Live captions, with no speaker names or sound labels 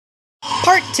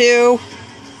Part 2.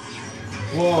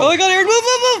 Whoa. Oh my god, Aaron,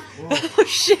 move! Oh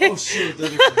shit. Oh shit.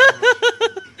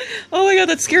 Oh my god,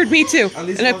 that scared me too. At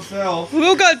least and one fell.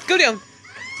 Oh god, go down.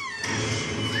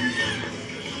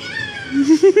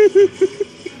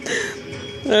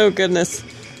 Oh goodness.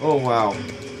 Oh wow.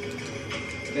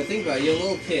 Yeah, think about it, you're a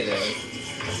little kid,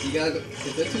 You gotta go,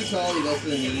 if they're too tall, you go for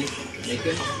the knees, make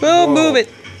them... Oh, move it.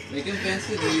 Make them bend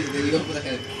to the knees, then you go for the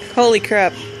head. Holy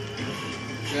crap.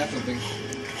 Grab something.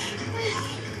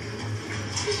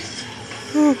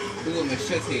 Ooh,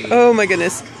 machete. Oh my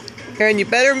goodness. Aaron, you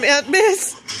better not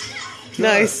miss. Sure.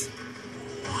 Nice.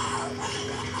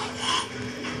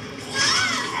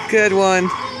 Good one.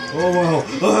 Oh wow.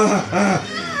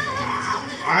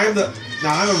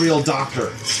 I'm a real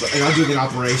doctor, and I'm doing an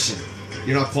operation.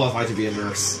 You're not qualified to be a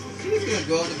nurse. She's gonna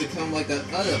go on to become like that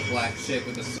other black chick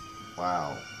with the...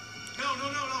 Wow. No,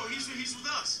 he's with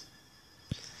us.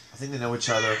 I think they know each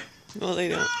other. Well, they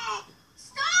don't.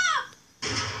 Stop!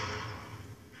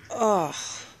 Oh.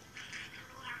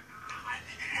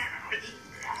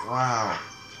 Wow.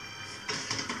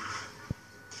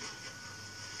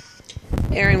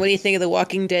 Aaron, what do you think of The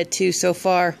Walking Dead 2 so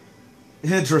far?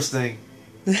 Interesting.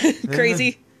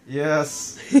 Crazy?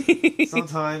 Yes.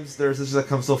 Sometimes there's issues that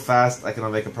come so fast I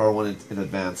cannot make a proper one in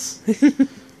advance.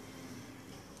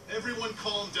 Everyone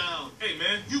calm down. Hey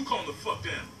man, you calm the fuck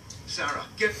down. Sarah,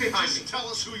 get behind me. Tell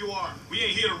us who you are. We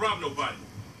ain't here to rob nobody.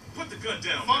 Put the gun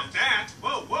down. Fuck that.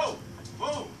 Whoa, whoa,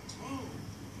 whoa, whoa.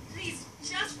 Please,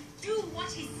 just do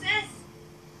what he says.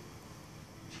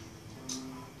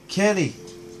 Kenny.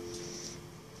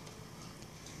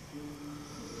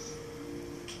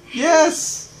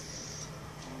 Yes.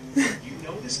 You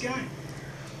know this guy?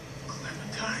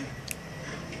 Clementine?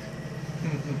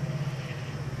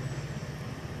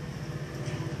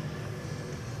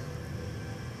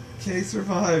 Kenny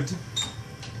survived.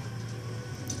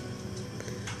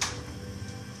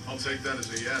 I'll take that as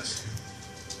a yes.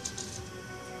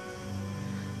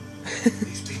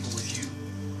 These people with you.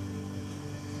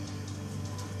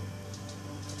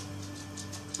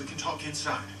 We can talk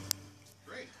inside.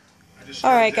 Great.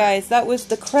 Alright guys, that was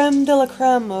the creme de la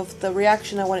creme of the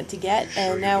reaction I wanted to get,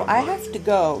 and now I have to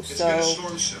go, so...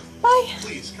 Bye!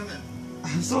 Please, come in.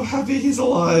 I'm so happy he's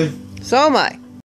alive. So am I.